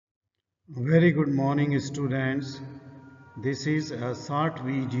Very good morning, students. This is a short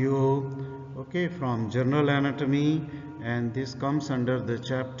video, from General Anatomy, and this comes under the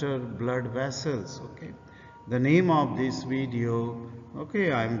chapter Blood Vessels. The name of this video,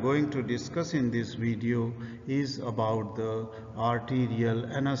 I am going to discuss in this video is about the arterial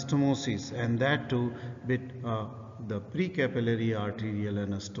anastomosis, and that too the precapillary arterial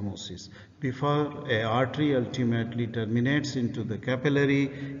anastomosis. Before a artery ultimately terminates into the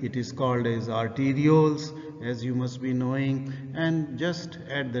capillary, it is called as arterioles, as you must be knowing, and just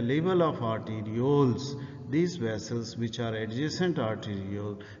at the level of arterioles, these vessels, which are adjacent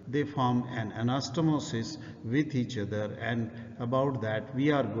arteriole, they form an anastomosis with each other, and about that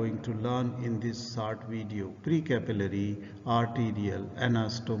we are going to learn in this short video, precapillary arterial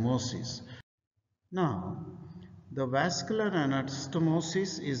anastomosis. Now, the vascular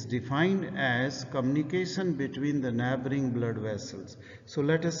anastomosis is defined as communication between the neighboring blood vessels. So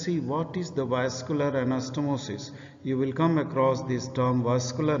let us see what is the vascular anastomosis. You will come across this term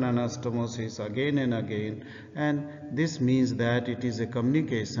vascular anastomosis again and again, and this means that it is a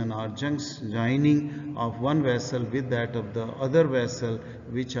communication or joining of one vessel with that of the other vessel,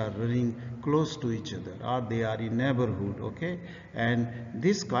 which are running close to each other, or they are in neighborhood. And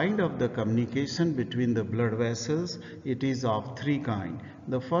this kind of the communication between the blood vessels, it is of three kinds.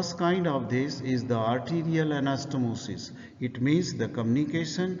 The first kind of this is the arterial anastomosis. It means the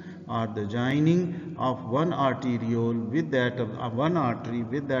communication or the joining of one arteriole with that of one artery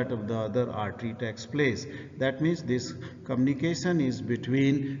with that of the other artery takes place. That means this communication is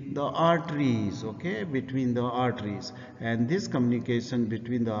between the arteries, between the arteries, and this communication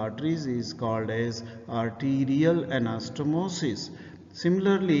between the arteries is called as arterial anastomosis.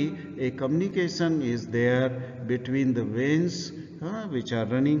 Similarly, a communication is there between the veins which are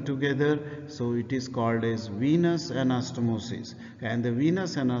running together, so it is called as venous anastomosis, and the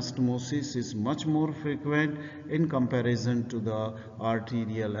venous anastomosis is much more frequent in comparison to the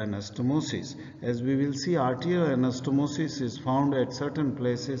arterial anastomosis. As we will see, arterial anastomosis is found at certain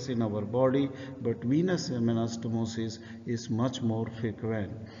places in our body, but venous anastomosis is much more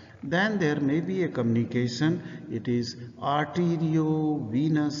frequent. Then there may be a communication, it is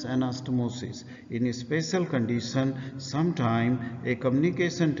arteriovenous anastomosis. In a special condition, sometime a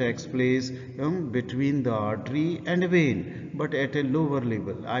communication takes place between the artery and vein, but at a lower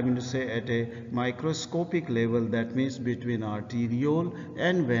level. I mean to say at a microscopic level, that means between arteriole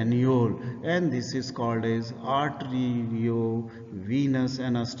and venule, and this is called as arteriovenous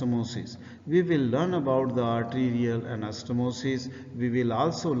anastomosis. We will learn about the arterial anastomosis. We will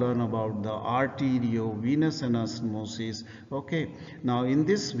also learn about the arteriovenous anastomosis. Now in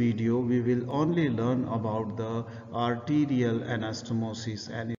this video we will only learn about the arterial anastomosis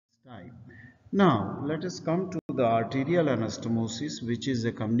and its type. Now let us come to the arterial anastomosis, which is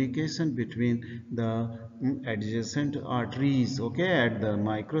a communication between the adjacent arteries, at the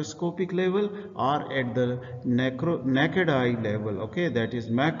microscopic level or at the naked eye level, that is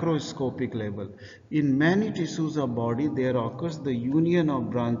macroscopic level. In many tissues of body, there occurs the union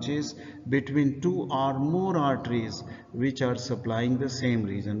of branches between two or more arteries which are supplying the same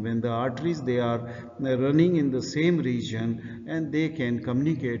region. When the arteries, they are running in the same region, and they can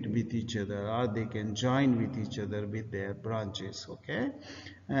communicate with each other, or they can join with each other with their branches.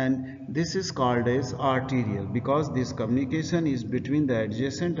 And this is called as arterial, because this communication is between the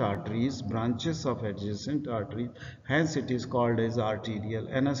adjacent arteries, branches of adjacent arteries, hence it is called as arterial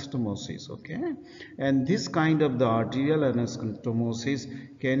anastomosis. And this kind of the arterial anastomosis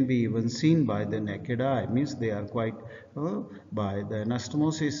can be even seen by the naked eye, means they are quite by the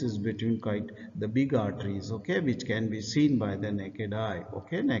anastomosis is between quite the big arteries, which can be seen by the naked eye.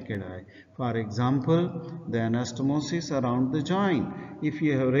 Naked eye. For example, the anastomosis around the joint. If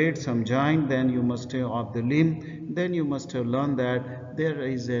you have read some joint, then you must have of the limb, then you must have learned that there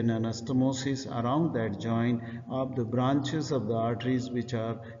is an anastomosis around that joint of the branches of the arteries which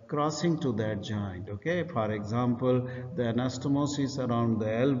are crossing to that joint. For example, the anastomosis around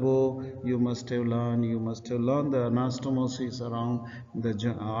the elbow, you must have learned the anastomosis around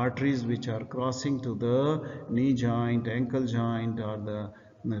the arteries which are crossing to the knee joint, ankle joint, or the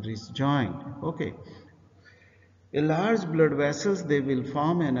wrist joint. A large blood vessels, they will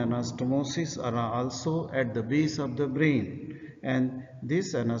form an anastomosis are also at the base of the brain, and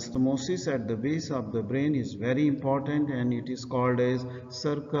this anastomosis at the base of the brain is very important, and it is called as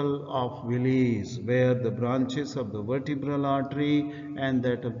circle of Willis, where the branches of the vertebral artery and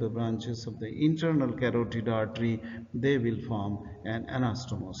that of the branches of the internal carotid artery, they will form an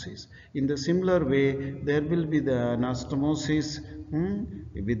anastomosis. In the similar way, there will be the anastomosis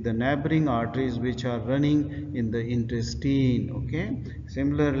with the neighboring arteries which are running in the intestine. Okay.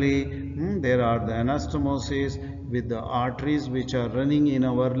 Similarly, there are the anastomosis with the arteries which are running in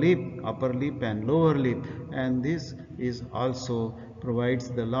our lip, upper lip and lower lip, and this is also provides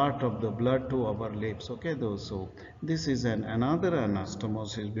the lot of the blood to our lips. Okay, those so this is another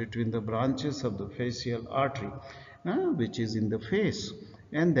anastomosis between the branches of the facial artery, which is in the face.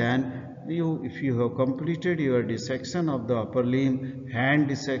 And then if you have completed your dissection of the upper limb, hand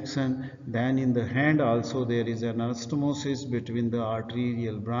dissection, then in the hand also there is an anastomosis between the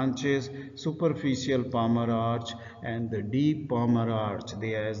arterial branches, superficial palmar arch and the deep palmar arch,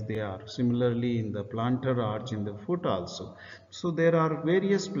 as they are. Similarly in the plantar arch in the foot also. So there are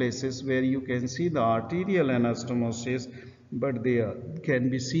various places where you can see the arterial anastomosis, but they can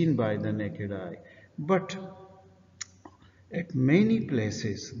be seen by the naked eye. But at many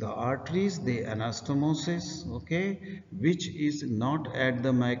places the arteries, the anastomosis, okay, which is not at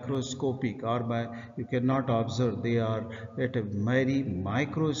the microscopic, or by you cannot observe, they are at a very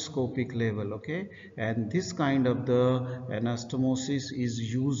microscopic level. Okay, and this kind of the anastomosis is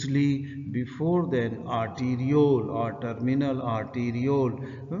usually before then arteriole or terminal arteriole,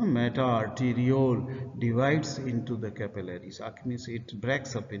 meta arteriole divides into the capillaries. Means it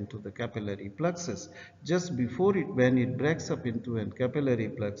breaks up into the capillary plexus. Just before it, when it breaks up into a capillary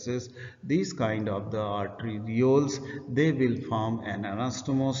plexus, these kind of the arterioles, they will form an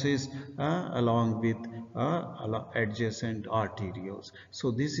anastomosis along with adjacent arterioles. So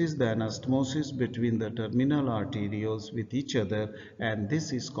this is the anastomosis between the terminal arterioles with each other, and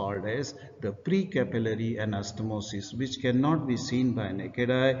this is called as the precapillary anastomosis, which cannot be seen by naked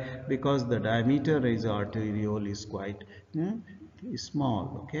eye because the diameter of the arteriole is quite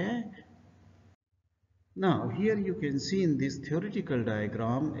small. Okay. Now, here you can see in this theoretical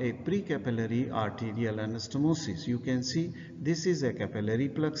diagram a precapillary arterial anastomosis. You can see this is a capillary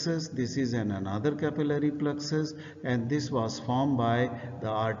plexus, this is another capillary plexus, and this was formed by the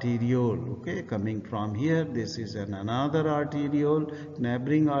arteriole. Okay, coming from here, this is another arteriole,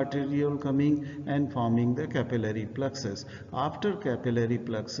 neighboring arteriole coming and forming the capillary plexus. After capillary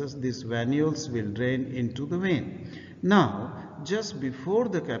plexus, these venules will drain into the vein. Now, just before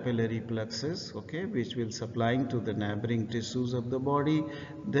the capillary plexus, okay, which will supplying to the neighboring tissues of the body,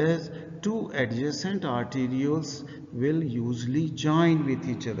 there's two adjacent arterioles will usually join with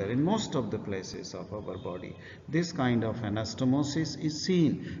each other in most of the places of our body. This kind of anastomosis is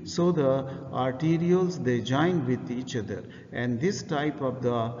seen. So the arterioles, they join with each other, and this type of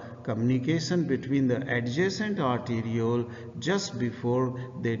the communication between the adjacent arteriole just before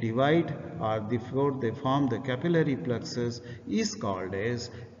they divide or before they form the capillary plexus is called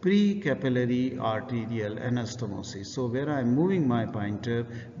as precapillary arterial anastomosis. So where I am moving my pointer,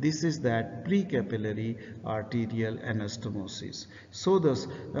 this is that precapillary arterial anastomosis. So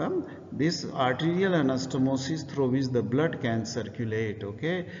this arterial anastomosis through which the blood can circulate,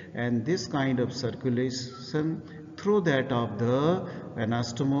 okay, and this kind of circulation through that of the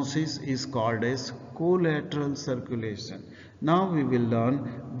anastomosis is called as collateral circulation. Now we will learn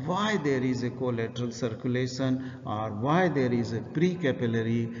why there is a collateral circulation or why there is a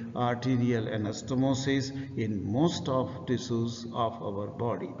precapillary arterial anastomosis in most of tissues of our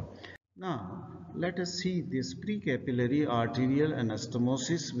body. Now, let us see this precapillary arterial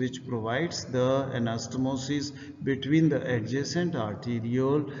anastomosis, which provides the anastomosis between the adjacent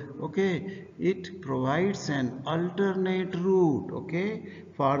arteriole. Okay, it provides an alternate route, okay,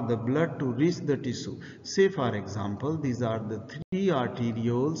 for the blood to reach the tissue. Say for example, these are the three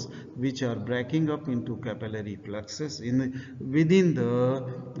arterioles which are breaking up into capillary plexus within the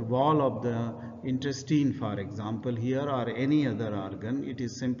wall of the intestine, for example, here, or any other organ. It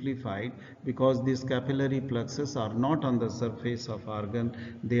is simplified because these capillary plexus are not on the surface of organ.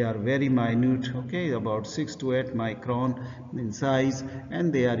 They are very minute, okay, about 6 to 8 micron in size,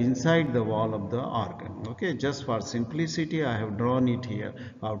 and they are inside the wall of the organ. Okay, just for simplicity I have drawn it here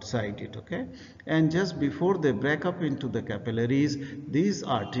outside it. Okay, and just before they break up into the capillaries, these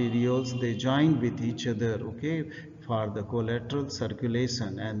arterioles, they join with each other, okay, for the collateral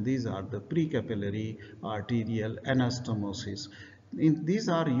circulation, and these are the precapillary arterial anastomosis. These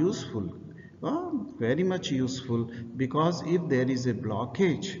are useful, very much useful, because if there is a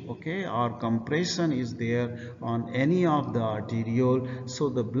blockage, okay, or compression is there on any of the arteriole, so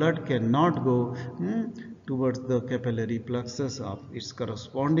the blood cannot go towards the capillary plexus of its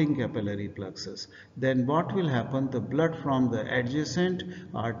corresponding capillary plexus, then what will happen? The blood from the adjacent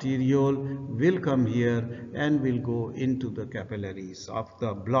arteriole will come here and will go into the capillaries of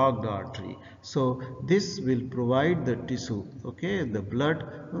the blocked artery. So this will provide the tissue, okay, the blood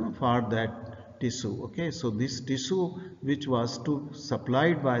for that tissue. Okay, so this tissue which was to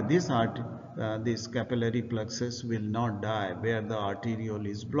supplied by this capillary plexus will not die where the arteriole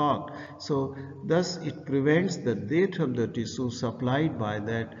is blocked. So thus it prevents the death of the tissue supplied by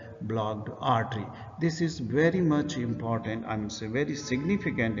that blocked artery. This is very much important, I mean say very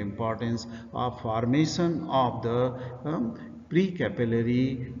significant importance of formation of the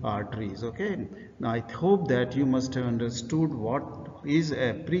precapillary arteries. Okay, now I hope that you must have understood what is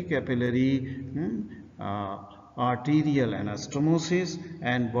a precapillary arterial anastomosis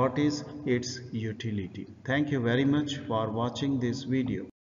and what is its utility. Thank you very much for watching this video.